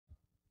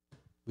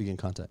we get in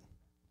contact.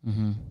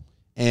 Mm-hmm.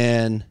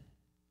 And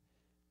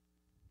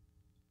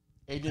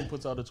Adrian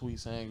puts out a tweet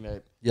saying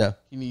that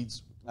he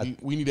needs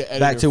we need to edit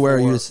back to where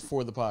he was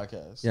for the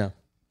podcast. Yeah.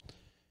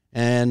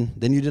 And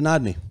then you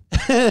denied me.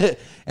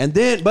 And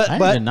then I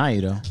didn't deny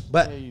you though.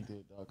 But yeah, you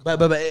did, dog.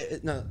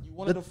 But no. You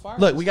wanted to fire.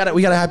 Look, we got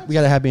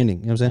a happy ending.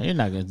 You know what I'm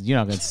saying? You're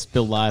not gonna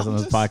spill lies on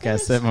this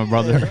podcast, my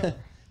brother.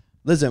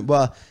 Listen,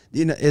 well,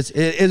 you know, it's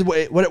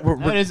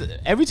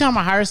every time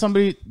I hire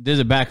somebody, there's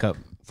a backup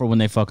for when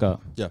they fuck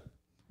up. Yeah.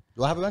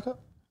 Do I have a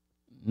backup?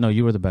 No,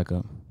 you were the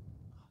backup.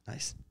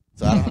 Nice.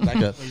 So I don't have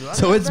backup.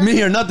 So it's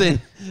me or nothing.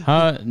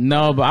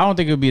 No, but I don't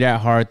think it would be that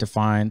hard to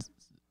find.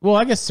 Well,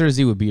 I guess Sir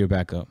Z would be your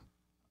backup.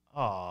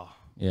 Oh.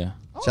 Yeah.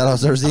 Shout out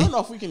Sir Z. I don't know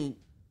if we can.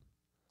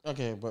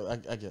 Okay,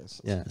 but I guess.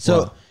 Yeah.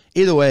 So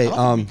either way,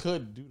 we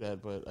could do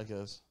that, but I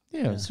guess.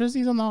 Yeah. Sir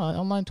Z's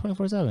online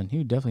 24/7. He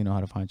would definitely know how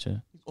to find shit.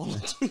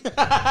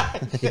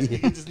 He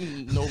just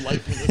no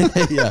life in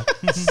it. Yeah.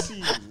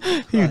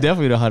 He would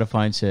definitely know how to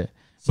find shit.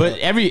 But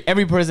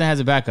every person has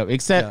a backup,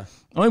 except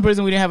the only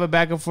person we didn't have a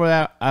backup for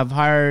that I've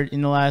hired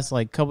in the last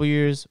like couple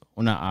years.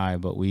 Well, not I,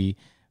 but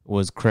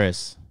was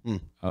Chris in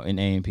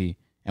A&P,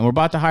 and we're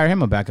about to hire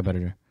him a backup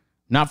editor.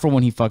 Not for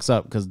when he fucks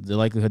up, because the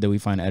likelihood that we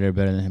find an editor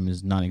better than him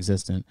is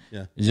non-existent.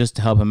 Yeah, it's just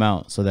to help him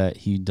out so that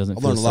he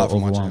doesn't feel so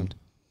overwhelmed.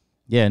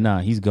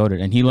 Yeah, he's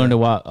goated, and he learned a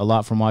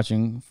lot from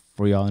watching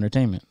For Y'all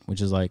Entertainment, which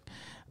is like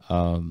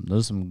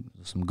those are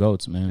some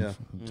goats, man,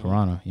 from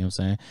Toronto. You know what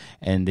I'm saying?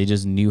 And they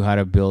just knew how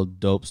to build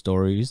dope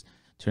stories.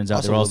 Turns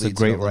out they're also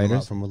great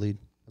writers. From Waleed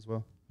as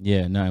well.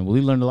 Yeah, and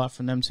Waleed learned a lot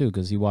from them too,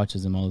 because he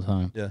watches them all the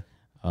time. Yeah,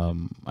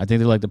 I think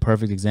they're like the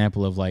perfect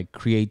example of like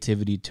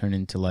creativity turned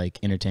into like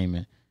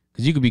entertainment.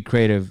 Because you could be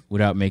creative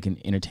without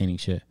making entertaining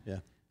shit. Yeah.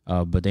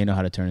 But they know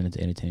how to turn it into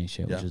entertaining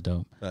shit, which is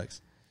dope.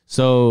 Thanks.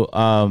 So,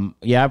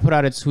 I put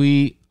out a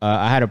tweet.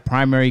 I had a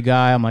primary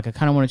guy. I'm like, I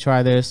kind of want to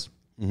try this.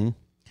 Mm-hmm.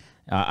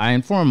 I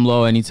inform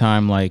Lo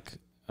anytime like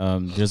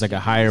there's like a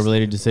hire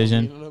related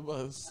decision.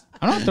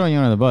 I'm not throwing you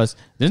under the bus.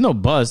 There's no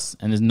bus,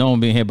 and there's no one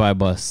being hit by a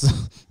bus.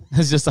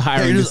 It's just a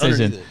hiring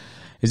decision.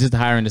 It's just a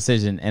hiring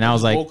decision, and I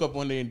was like, woke up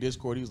one day in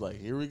Discord. He was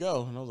like, "Here we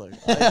go," and I was like,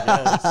 I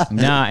guess.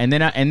 "Nah." And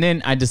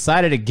then I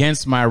decided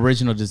against my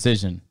original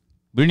decision.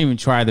 We didn't even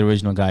try the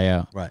original guy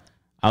out. Right.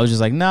 I was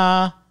just like,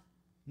 "Nah,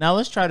 now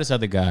let's try this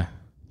other guy."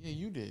 Yeah,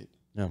 you did.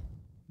 Yeah.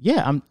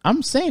 Yeah,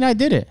 I'm saying I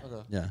did it.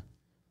 Okay. Yeah.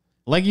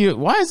 Like you,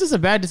 why is this a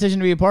bad decision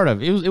to be a part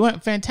of? It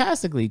went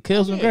fantastically.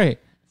 Kills went great.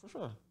 For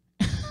sure.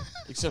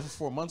 Except for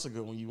 4 months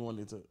ago when you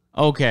wanted to.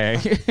 Okay,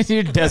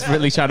 you're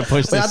desperately trying to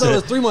push this. I thought it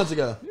was 3 months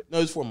ago. No,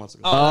 it was 4 months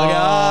ago.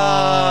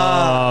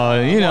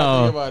 You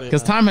know,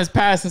 because time has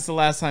passed since the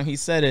last time he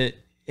said it.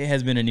 It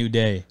has been a new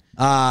day.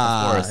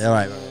 Of course. All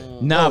right.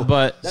 Nah,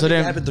 but so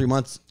then happened 3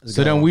 months ago.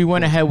 So then we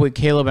went ahead with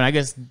Caleb, and I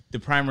guess the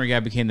primary guy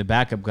became the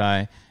backup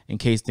guy in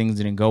case things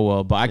didn't go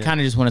well. But I kind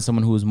of just wanted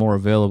someone who was more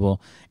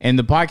available. And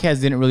the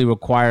podcast didn't really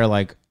require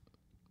like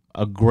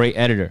a great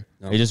editor.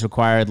 No. It just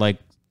required like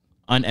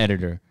an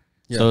editor.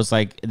 Yeah. So it's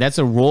like that's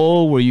a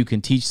role where you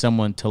can teach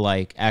someone to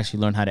like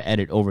actually learn how to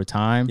edit over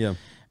time. Yeah.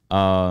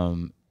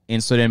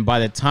 And so then by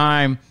the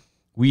time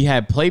we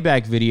had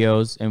playback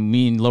videos, and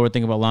me and Lo were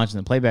thinking about launching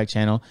the playback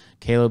channel,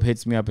 Caleb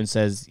hits me up and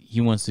says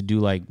he wants to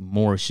do like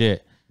more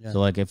shit. Yeah. So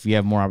like if you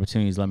have more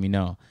opportunities, let me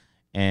know.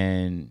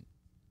 And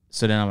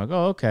so then I'm like,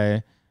 oh,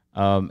 okay.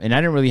 And I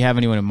didn't really have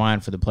anyone in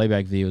mind for the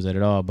playback videos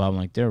at all, but I'm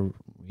like, they're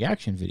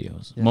reaction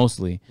videos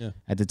mostly. Yeah.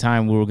 At the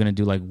time, we were gonna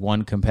do like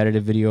one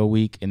competitive video a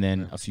week and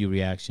then a few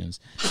reactions.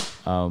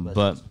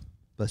 But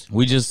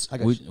we just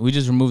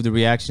removed the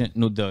reaction,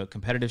 the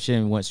competitive shit,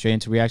 and went straight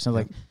into reactions.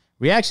 Like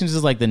reactions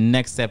is like the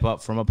next step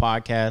up from a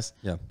podcast.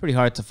 Yeah, pretty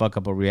hard to fuck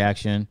up a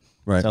reaction.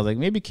 Right. So I was like,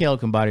 maybe Caleb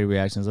can body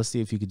reactions. Let's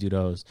see if you could do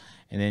those.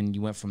 And then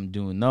you went from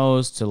doing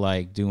those to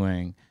like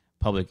doing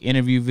public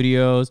interview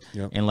videos,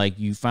 and like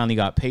you finally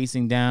got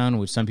pacing down,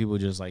 which some people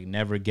just like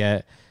never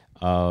get.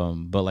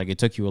 But like it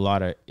took you a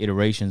lot of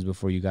iterations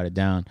before you got it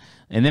down.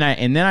 And then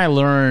I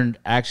learned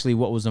actually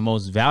what was the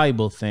most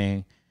valuable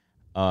thing,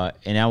 and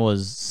that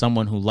was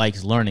someone who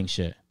likes learning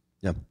shit.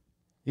 Yep.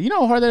 You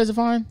know how hard that is to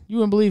find? You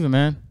wouldn't believe it,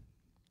 man.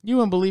 You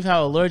wouldn't believe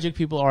how allergic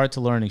people are to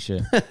learning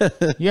shit.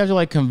 You have to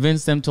like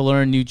convince them to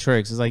learn new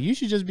tricks. It's like you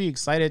should just be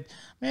excited,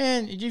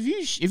 man.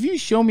 If you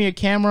show me a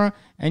camera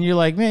and you're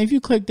like, man, if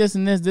you click this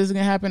and this is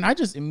gonna happen, I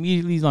just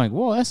immediately like,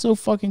 whoa, that's so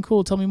fucking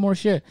cool. Tell me more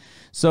shit.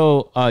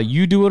 So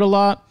you do it a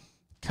lot.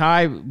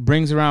 Kai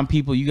brings around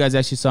people. You guys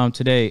actually saw him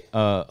today.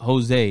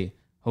 Jose,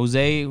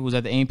 who was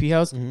at the A&P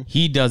house,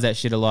 he does that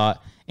shit a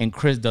lot, and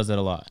Chris does it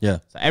a lot. Yeah.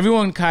 So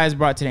everyone Kai has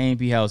brought to the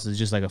A&P house is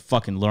just like a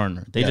fucking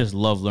learner. They just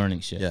love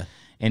learning shit. Yeah.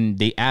 And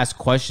they ask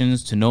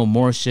questions to know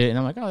more shit. And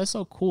I'm like, oh, that's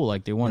so cool.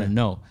 Like, they want to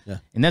know. Yeah.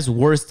 And that's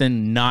worse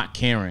than not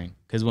caring.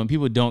 Because when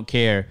people don't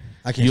care,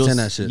 I can't stand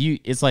that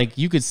shit. It's like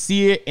you could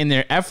see it in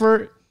their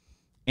effort.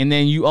 And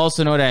then you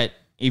also know that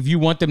if you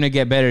want them to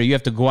get better, you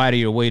have to go out of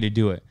your way to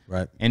do it.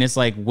 Right. And it's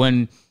like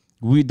when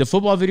the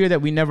football video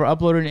that we never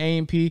uploaded in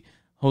A&P,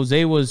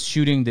 Jose was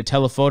shooting the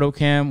telephoto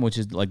cam, which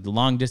is like the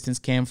long distance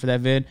cam for that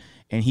vid.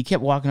 And he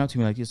kept walking up to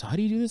me like, so how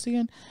do you do this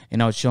again?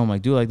 And I would show him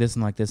like, do it like this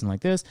and like this and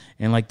like this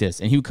and like this.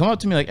 And he would come up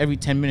to me like every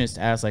 10 minutes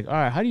to ask like, all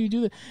right, how do you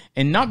do that?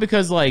 And not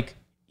because like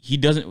he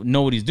doesn't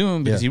know what he's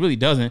doing, because he really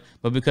doesn't,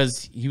 but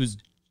because he was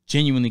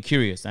genuinely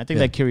curious. And I think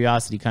that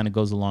curiosity kind of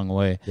goes a long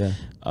way. Yeah.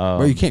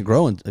 Bro, you can't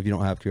grow if you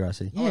don't have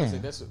curiosity. Yeah. Honestly,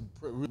 that's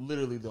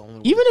literally the only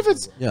way. Even if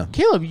it's,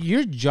 Caleb,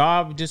 your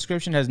job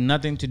description has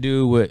nothing to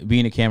do with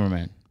being a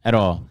cameraman at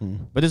all.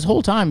 But this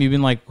whole time you've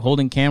been like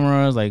holding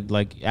cameras,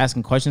 like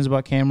asking questions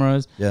about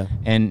cameras. Yeah.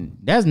 And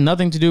that has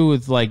nothing to do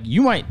with like,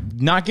 you might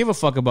not give a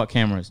fuck about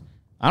cameras.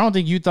 I don't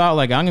think you thought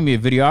like I'm gonna be a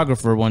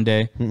videographer one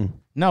day.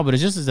 No, but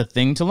it's just as a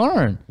thing to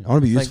learn. I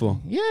want to be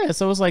useful. Like, yeah.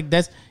 So it's like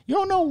you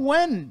don't know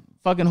when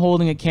fucking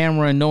holding a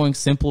camera and knowing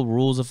simple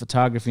rules of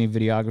photography and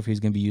videography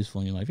is going to be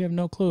useful in your life. You have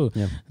no clue.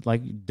 Yeah.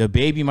 Like the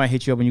baby might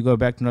hit you up when you go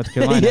back to North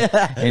Carolina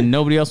and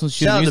nobody else wants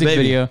to shoot a music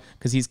video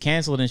because he's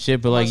canceled and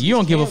shit. But like you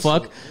don't give a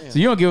fuck. Yeah. So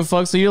you don't give a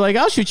fuck. So you're like,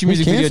 I'll shoot you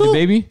music video, the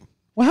baby.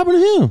 What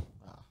happened to him?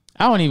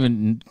 I don't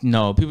even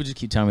know. People just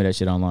keep telling me that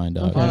shit online,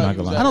 dog. I'm not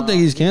gonna lie. I don't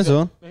think he's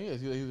canceled. He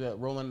was at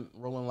Rolling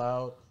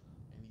Loud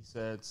and he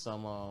said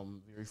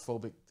some very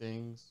phobic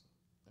things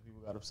and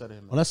people got upset at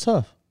him. Well, that's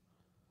tough.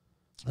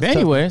 But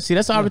anyway, see,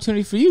 that's an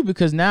opportunity for you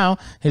because now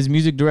his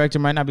music director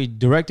might not be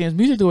directing his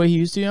music the way he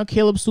used to. You know,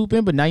 Caleb swoop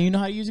in, but now you know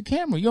how to use a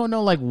camera. You don't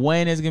know like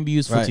when it's gonna be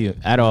useful to you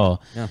at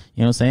all. Yeah. You know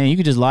what I'm saying? You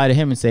could just lie to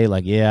him and say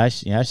like, I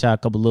shot a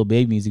couple little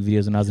baby music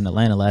videos when I was in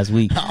Atlanta last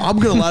week. I'm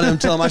gonna lie to him,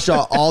 tell him I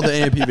shot all the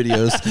AMP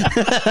videos.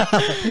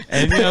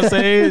 And you know what I'm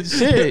saying?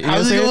 Shit.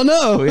 How's he gonna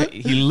know?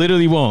 He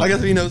literally won't. I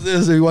guess he knows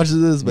this or he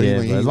watches this, but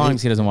as long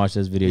as he doesn't watch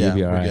this video, you'll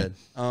be all right.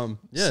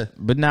 Good.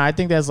 But nah, I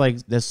think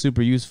that's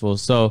super useful.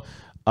 So.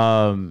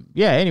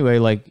 Anyway,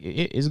 like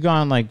it's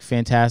gone like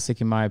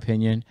fantastic in my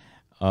opinion.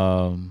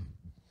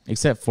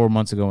 Except 4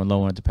 months ago when Lo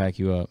wanted to pack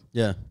you up.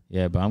 Yeah.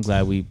 But I'm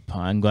glad we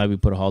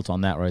put a halt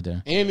on that right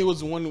there. And it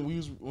was when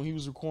he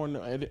was recording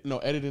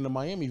editing the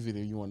Miami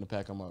video, you wanted to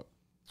pack him up.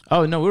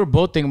 Oh no, we were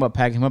both thinking about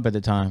packing him up at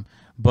the time.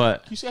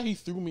 But you see how he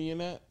threw me in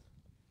that?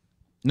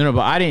 No,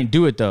 but I didn't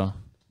do it though.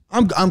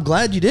 I'm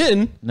glad you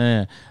didn't.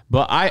 Nah,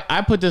 but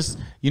I put this,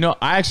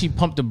 I actually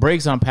pumped the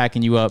brakes on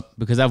packing you up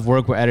because I've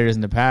worked with editors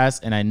in the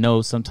past and I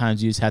know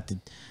sometimes you just have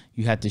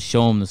to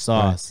show them the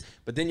sauce. Right.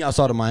 But then y'all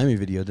saw the Miami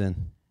video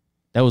then.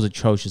 That was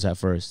atrocious at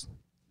first.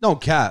 No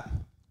cap.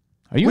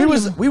 Are you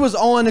we was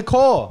on the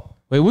call.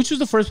 Wait, which was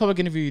the first public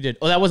interview you did?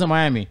 Oh, that wasn't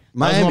Miami.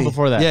 That was the one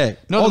before that. Yeah.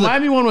 No, the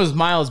Miami one was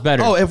miles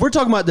better. Oh, if we're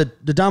talking about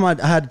the time I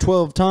had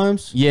 12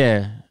 times.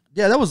 Yeah.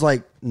 Yeah, that was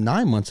like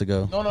 9 months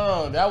ago. No.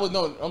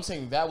 I'm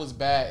saying that was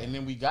bad, and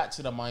then we got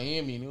to the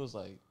Miami, and it was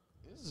like,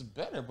 this is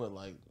better, but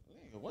like,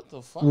 what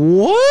the fuck?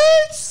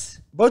 What?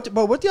 But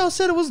what y'all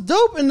said it was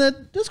dope in the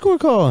Discord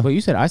call. But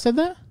you said I said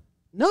that?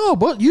 No,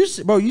 but you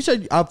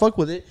said I fuck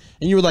with it,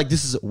 and you were like,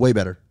 this is way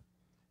better.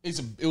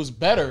 It was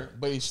better,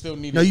 but it still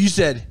needed. No, you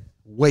said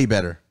way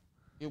better.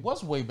 It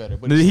was way better.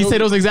 But did he say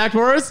those exact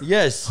words?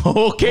 Yes.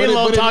 Okay,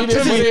 talk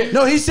to me.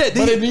 No, he said.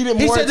 But it needed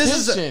more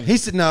attention. He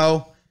said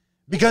no.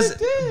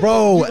 Because,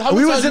 bro, how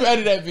many times you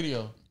edited that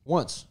video?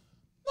 Once.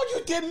 No,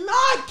 you did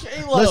not,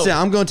 Caleb. Listen,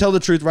 I'm going to tell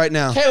the truth right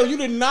now. Caleb, you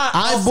did not.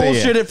 I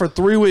bullshitted for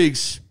 3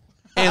 weeks.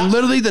 And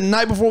literally the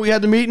night before we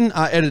had the meeting,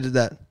 I edited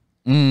that.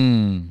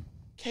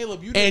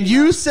 Caleb, you did and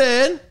you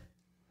said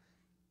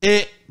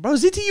it. Bro,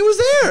 ZTU was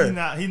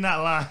there. He's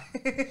not lying.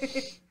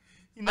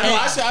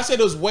 I said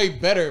it was way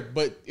better,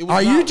 but it was.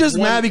 Are you just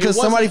mad because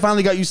somebody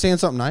finally got you saying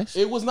something nice?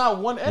 It was not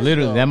one edit.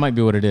 Literally, that might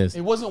be what it is.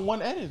 It wasn't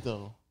one edit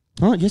though.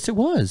 Oh, yes, it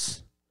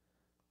was.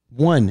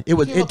 One. It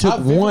was. It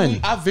took one.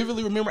 I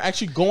vividly remember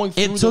actually going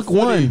through the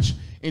footage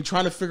and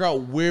trying to figure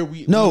out where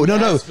we. No.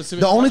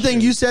 The only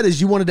thing you said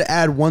is you wanted to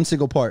add one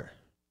single part.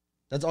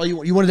 That's all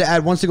you wanted to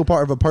add one single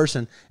part of a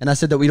person, and I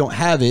said that we don't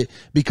have it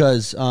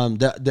because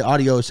the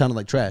audio sounded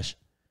like trash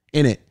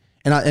in it,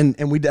 and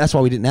that's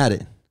why we didn't add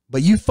it.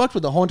 But you fucked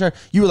with the whole entire.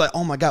 You were like,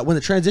 oh my god, when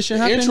the transition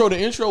happened. The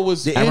intro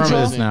was. I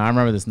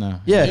remember this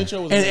now. Yeah, the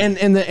intro was and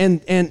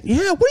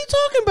yeah. What are you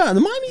talking about? The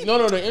Miami?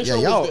 No.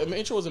 The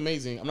intro was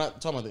amazing. I'm not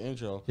talking about the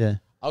intro. Yeah,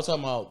 I was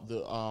talking about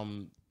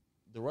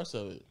the rest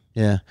of it.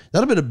 Yeah,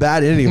 that'd have been a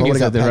bad ending. What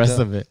got the rest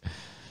of it?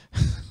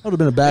 That would have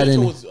been a bad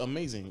ending. The intro was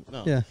amazing.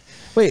 No. Yeah.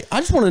 Wait,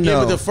 I just want to know.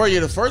 Yeah, but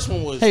the first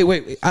one was. Hey,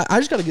 wait. I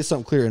just got to get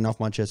something clear and off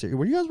my chest here.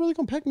 Were you guys really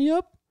gonna pack me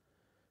up?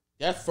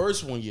 That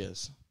first one,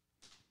 yes.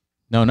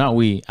 No, not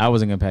we. I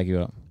wasn't gonna pack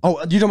you up. Oh,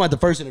 you talking about the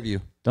first interview?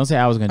 Don't say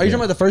I was gonna. Are you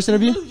talking about the first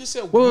interview? You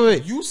said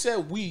wait. You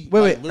said we.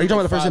 Wait. Are you talking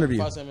about the first interview?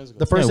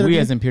 The first interview. We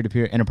as in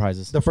peer-to-peer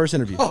enterprises. The first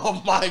interview.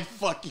 Oh my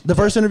fucking. The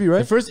first interview, right?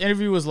 The first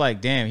interview was like,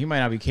 damn, he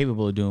might not be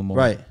capable of doing more.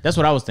 Right. That's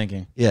what I was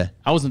thinking. Yeah.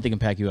 I wasn't thinking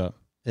pack you up.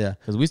 Yeah.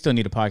 Because we still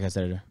need a podcast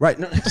editor. Right.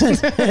 No.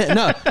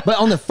 No. But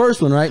on the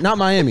first one, right? Not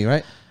Miami,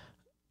 right?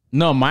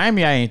 No,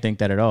 Miami. I ain't think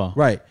that at all.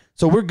 Right.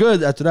 So we're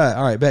good after that.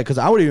 All right, bet. Because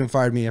I would have even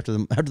fired me after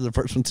the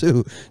first one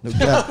too. No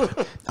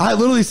doubt. I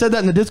literally said that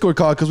in the Discord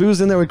call because we was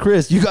in there with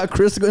Chris. You got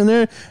Chris in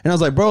there, and I was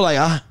like, bro,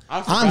 like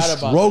I'm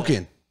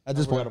stroking. At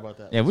this point, about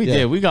that. Yeah, we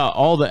did. We got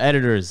all the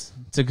editors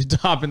to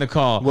hop in the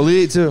call.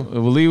 Waleed too.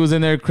 Waleed was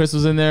in there. Chris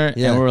was in there.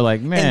 Yeah. And we were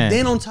like, man. And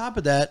then on top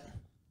of that,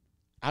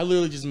 I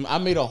literally I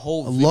made a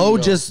whole video. Lo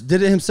just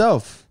did it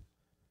himself.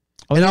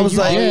 Oh, and yeah, I was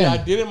like, Yeah, I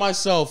did it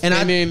myself. And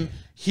And then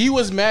he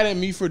was mad at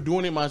me for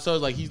doing it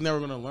myself. Like, he's never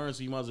going to learn,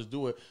 so you might as well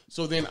do it.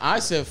 So then I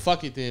said,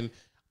 fuck it then.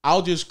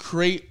 I'll just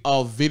create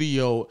a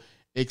video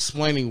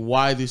explaining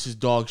why this is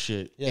dog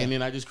shit. Yeah. And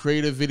then I just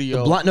created a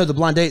video. the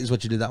blind date is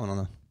what you did that one on.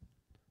 Though.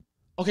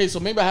 Okay, so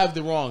maybe I have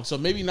it wrong. So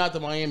maybe not the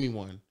Miami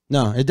one.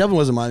 No, it definitely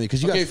wasn't Miami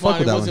because you Okay, got fucked fine.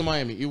 with It that wasn't one.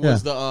 Miami. It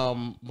was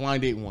the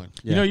blind date one.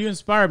 You know, you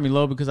inspired me,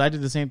 Lo, because I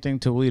did the same thing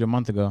to Waleed a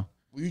month ago.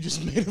 You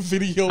just made a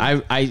video.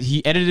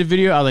 He edited a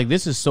video. I was like,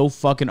 this is so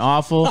fucking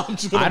awful.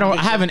 I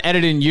haven't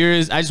edited in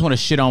years. I just want to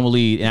shit on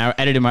Waleed, and I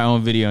edited my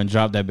own video and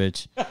dropped that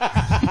bitch.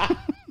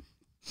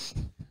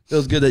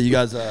 Feels good that you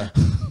guys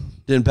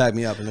didn't pack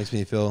me up. It makes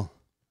me feel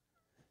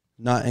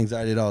not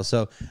anxiety at all.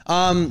 So,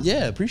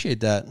 yeah,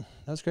 appreciate that.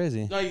 That's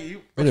crazy. No, way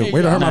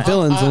to hurt my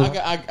feelings.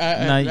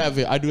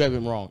 I do have it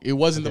wrong. It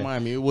wasn't the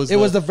Miami. It was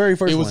the very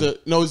first one.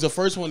 It was the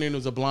first one, and it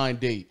was a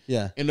blind date.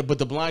 Yeah. But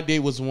the blind date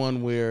was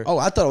one where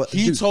I thought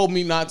he told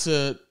me not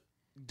to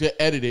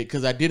edit it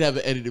because I did have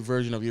an edited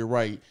version of You're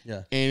Right.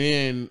 Yeah. And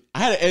then I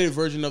had an edited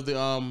version of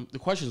the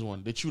questions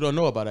one that you don't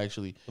know about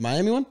actually. The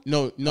Miami one?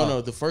 No,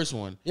 the first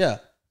one. Yeah.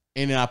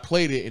 And then I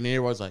played it, and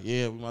everybody was like,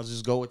 "Yeah, we might as well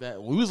just go with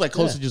that." We was like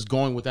close to just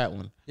going with that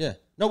one. Yeah.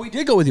 No, we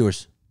did go with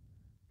yours.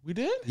 We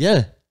did.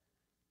 Yeah.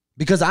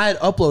 Because I had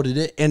uploaded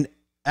it, and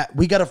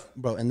we got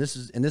bro. And this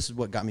is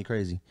what got me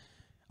crazy.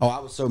 Oh, I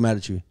was so mad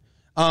at you.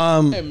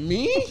 And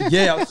me?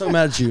 Yeah, I was so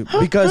mad at you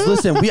because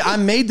listen, I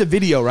made the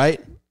video, right?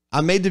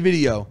 I made the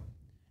video,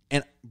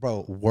 and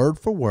bro, word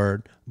for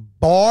word,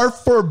 bar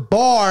for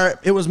bar,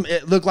 it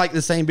looked like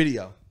the same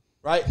video,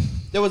 right?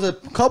 There was a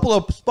couple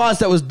of spots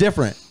that was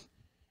different,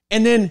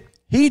 and then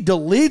he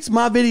deletes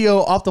my video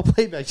off the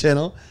Playback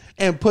channel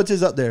and puts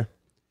his up there.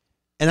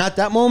 And at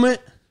that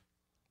moment,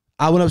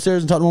 I went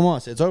upstairs and talked to my mom. I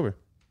said, "It's over.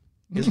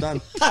 It's done."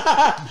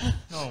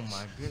 Oh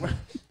my goodness!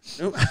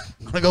 I'm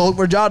gonna go look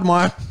for a job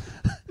tomorrow.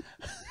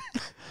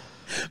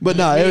 But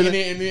no, and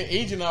then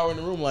Age and I were in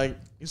the room like,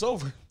 "It's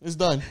over. It's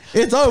done.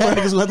 It's over."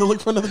 Because we have to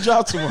look for another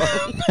job tomorrow."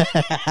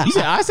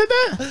 I said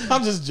that?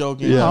 I'm just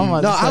joking. Yeah.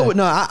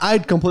 I I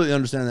completely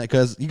understand that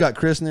because you got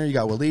Chris in there, you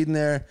got Waleed in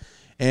there,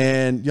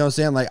 and you know what I'm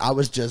saying? Like I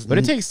was just But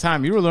it takes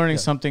time. You were learning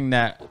something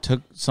that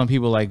took some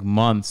people like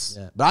months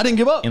but I didn't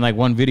give up. in like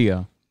one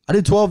video. I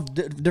did 12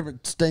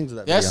 different things of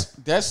that video.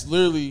 That's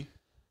literally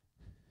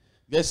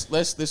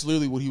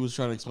what he was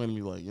trying to explain to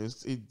me. Like,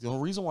 the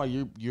reason why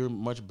you're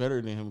much better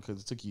than him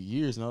because it took you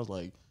years. And I was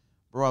like,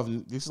 bro,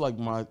 this is like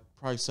my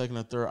probably second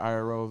or third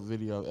IRL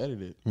video I've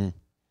edited.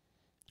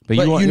 But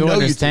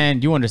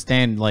you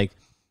understand like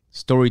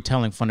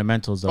storytelling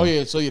fundamentals though. Oh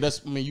yeah, so yeah,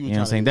 that's you. You know what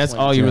I'm saying? That's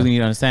all you really need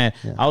to understand.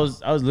 Yeah. I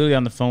was literally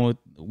on the phone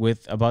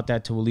with about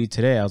that to Waleed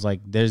today. I was like,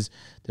 there's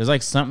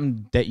like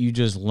something that you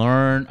just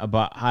learn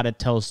about how to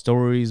tell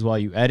stories while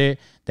you edit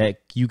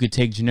that you could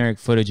take generic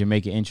footage and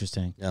make it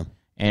interesting. Yeah.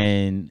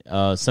 And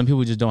some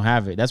people just don't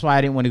have it. That's why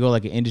I didn't want to go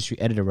like an industry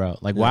editor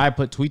route. Like why I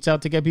put tweets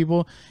out to get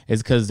people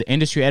is because the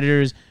industry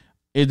editors,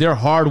 they're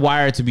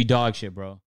hardwired to be dog shit, bro.